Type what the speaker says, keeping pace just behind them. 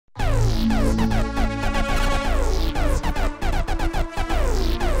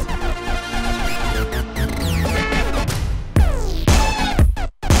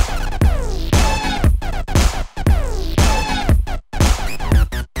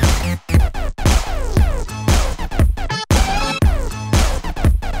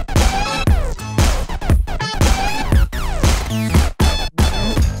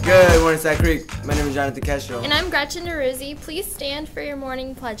Cy Creek. My name is Jonathan Castro. And I'm Gretchen DeRuzzi. Please stand for your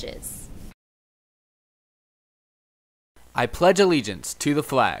morning pledges. I pledge allegiance to the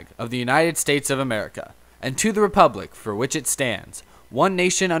flag of the United States of America and to the republic for which it stands, one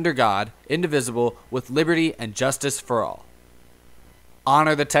nation under God, indivisible, with liberty and justice for all.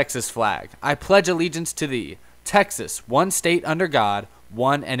 Honor the Texas flag. I pledge allegiance to thee, Texas, one state under God,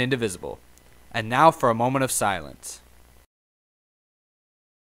 one and indivisible. And now for a moment of silence.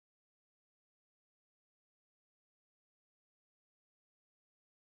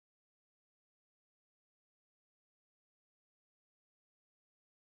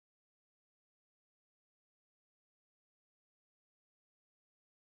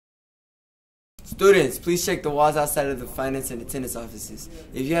 Students, please check the walls outside of the finance and attendance offices.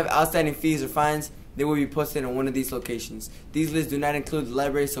 If you have outstanding fees or fines, they will be posted on one of these locations. These lists do not include the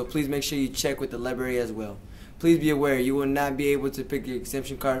library, so please make sure you check with the library as well. Please be aware you will not be able to pick your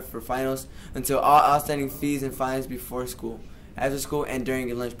exemption card for finals until all outstanding fees and fines before school, after school, and during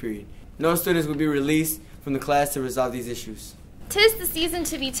your lunch period. No students will be released from the class to resolve these issues. 'Tis the season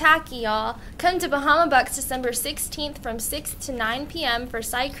to be tacky, y'all. Come to Bahama Bucks December 16th from 6 to 9 p.m. for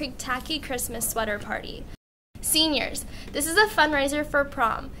Cy Creek Tacky Christmas Sweater Party. Seniors, this is a fundraiser for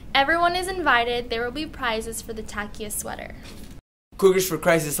prom. Everyone is invited. There will be prizes for the tackiest sweater. Cougars for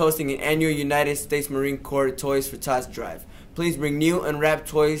Christ is hosting an annual United States Marine Corps Toys for Tots drive. Please bring new unwrapped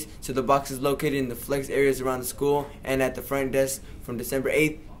toys to the boxes located in the flex areas around the school and at the front desk from December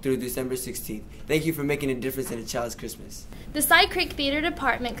 8th through December 16th. Thank you for making a difference in a child's Christmas. The Cy Creek Theater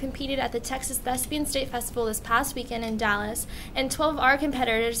Department competed at the Texas Thespian State Festival this past weekend in Dallas, and 12 of our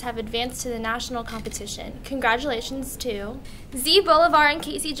competitors have advanced to the national competition. Congratulations to Z Bolivar and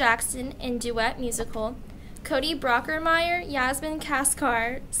Casey Jackson in duet musical, Cody Brockermeyer, Yasmin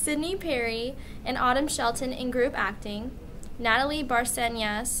Kaskar, Sydney Perry, and Autumn Shelton in group acting, Natalie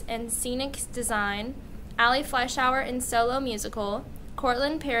Barsenias in scenic design, Allie Fleischauer in solo musical,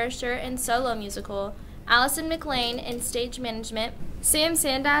 Cortland Perisher in solo musical, Allison McLean in stage management, Sam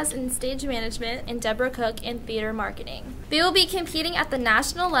Sandaz in stage management, and Deborah Cook in theater marketing. They will be competing at the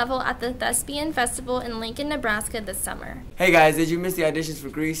national level at the Thespian Festival in Lincoln, Nebraska this summer. Hey guys, did you miss the auditions for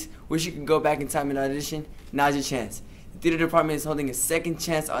Grease? Wish you could go back in time and audition? Now's your chance. The theater department is holding a second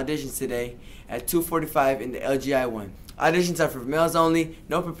chance auditions today at 2:45 in the LGI 1. Auditions are for males only,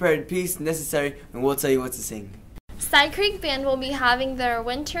 no prepared piece necessary, and we'll tell you what to sing. Cy Creek Band will be having their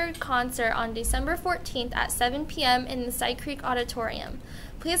winter concert on December 14th at 7 p.m. in the Cy Creek Auditorium.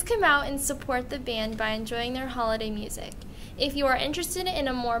 Please come out and support the band by enjoying their holiday music. If you are interested in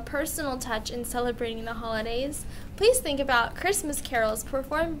a more personal touch in celebrating the holidays, please think about Christmas carols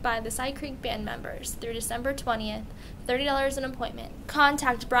performed by the Cy Creek Band members through December 20th, $30 an appointment.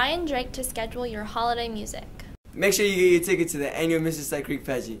 Contact Brian Drake to schedule your holiday music. Make sure you get your ticket to the annual Mr. Cy Creek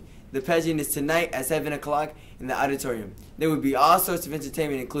pageant. The pageant is tonight at 7 o'clock in the auditorium. There will be all sorts of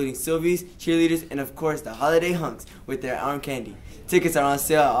entertainment, including Sylvie's, cheerleaders, and of course the holiday hunks with their arm candy. Tickets are on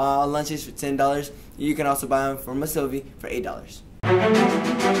sale at all lunches for $10. You can also buy them from a Sylvie for $8.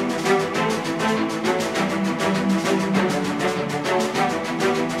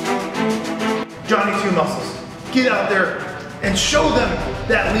 Johnny Two Muscles, get out there and show them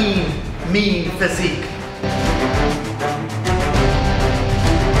that lean, mean physique.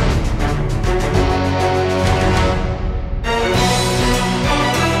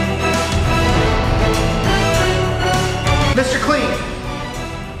 Mr. Clean,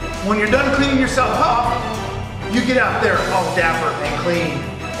 when you're done cleaning yourself up, you get out there all dapper and clean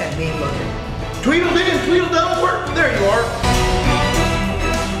and mean looking. Tweedledee and Tweedledum work. There you are.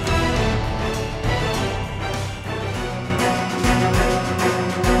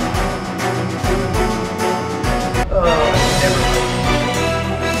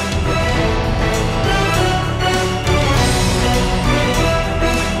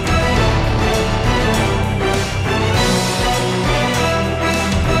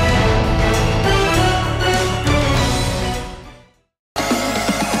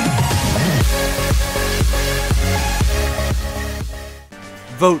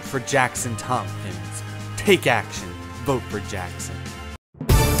 Vote for Jackson Tompkins. Take action. Vote for Jackson.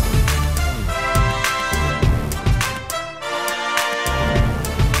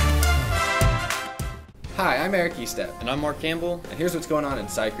 Hi, I'm Eric Estep. And I'm Mark Campbell, and here's what's going on in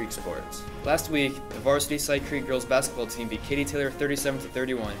Cy Creek sports. Last week, the varsity Cy Creek girls basketball team beat Katy Taylor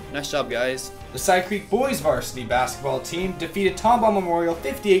 37-31. Nice job, guys. The Cy Creek boys varsity basketball team defeated Tomball Memorial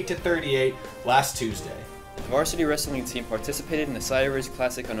 58-38 last Tuesday. The varsity wrestling team participated in the Cy Ridge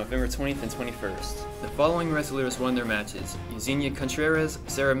Classic on November 20th and 21st. The following wrestlers won their matches: Yesenia Contreras,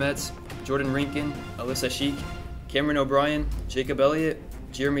 Sarah Metz, Jordan Rinkin, Alyssa Sheik, Cameron O'Brien, Jacob Elliott,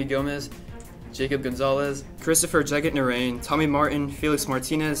 Jeremy Gomez, Jacob Gonzalez, Christopher Jaggett-Narain, Tommy Martin, Felix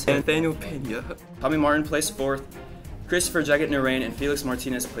Martinez, and Nathaniel Pena. Tommy Martin placed 4th, Christopher Jaggett-Narain and Felix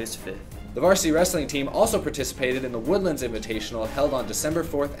Martinez placed 5th. The varsity wrestling team also participated in the Woodlands Invitational held on December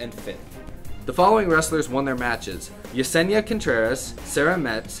 4th and 5th. The following wrestlers won their matches: Yesenia Contreras, Sarah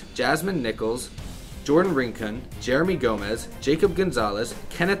Metz, Jasmine Nichols, Jordan Rincon, Jeremy Gomez, Jacob Gonzalez,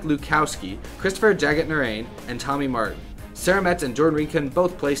 Kenneth Lukowski, Christopher Jaggett-Narain, and Tommy Martin. Sarah Metz and Jordan Rincon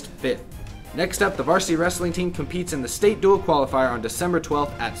both placed 5th. Next up, the varsity wrestling team competes in the state dual qualifier on December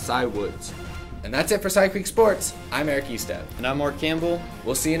 12th at Cy Woods. And that's it for Cy Creek Sports. I'm Eric Easted. And I'm Mark Campbell.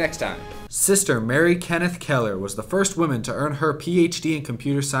 We'll see you next time. Sister Mary Kenneth Keller was the first woman to earn her PhD in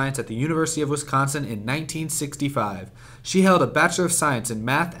computer science at the University of Wisconsin in 1965. She held a Bachelor of Science in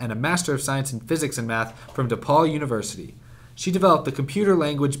Math and a Master of Science in Physics and Math from DePaul University. She developed the computer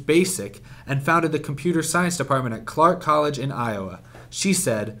language BASIC and founded the computer science department at Clark College in Iowa. She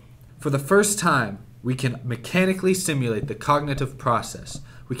said, "For the first time, we can mechanically simulate the cognitive process.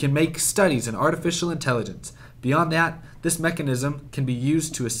 We can make studies in artificial intelligence. Beyond that, this mechanism can be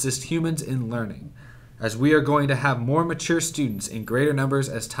used to assist humans in learning. As we are going to have more mature students in greater numbers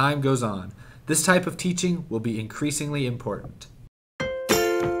as time goes on, this type of teaching will be increasingly important."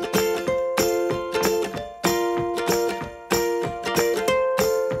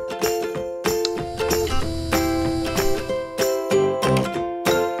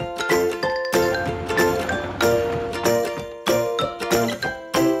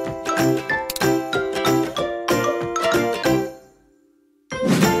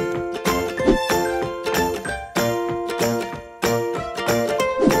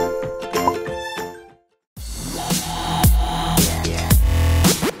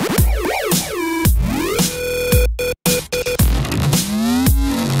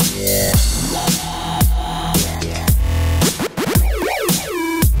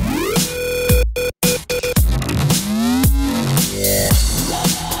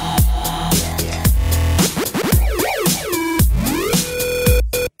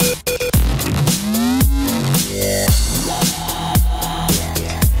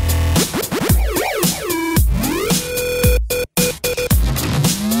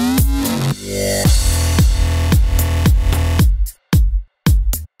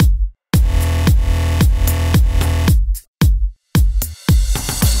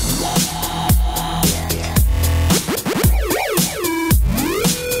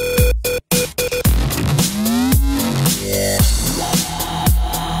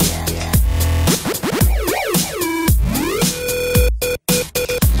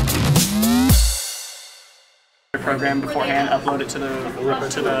 Program beforehand, upload it to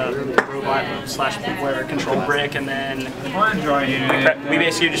the robot slash whatever control brick, and then we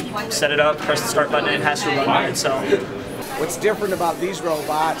basically just set it up, press the start button, and it has to run by itself. What's different about these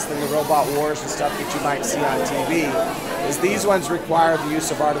robots than the robot wars and stuff that you might see on TV is these ones require the use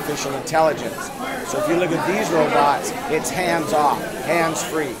of artificial intelligence. So if you look at these robots, it's hands-off,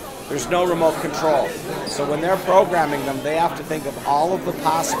 hands-free. There's no remote control. So when they're programming them, they have to think of all of the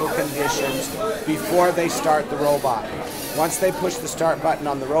possible conditions before they start the robot. Once they push the start button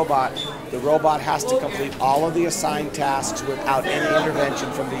on the robot has to complete all of the assigned tasks without any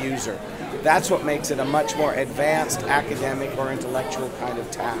intervention from the user. That's what makes it a much more advanced academic or intellectual kind of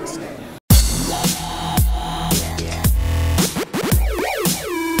task.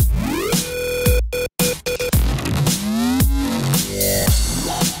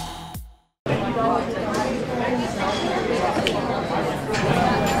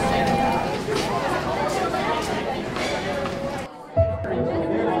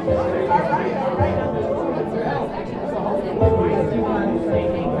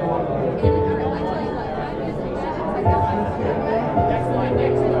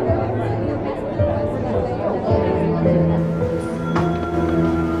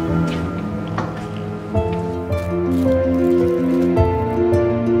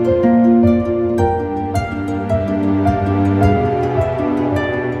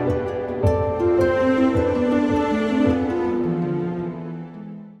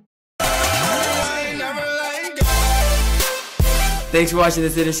 Thanks for watching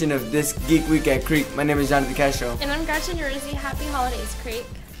this edition of This Geek Week at Creek. My name is Jonathan Castro. And I'm Gretchen Rizzi. Happy holidays, Creek.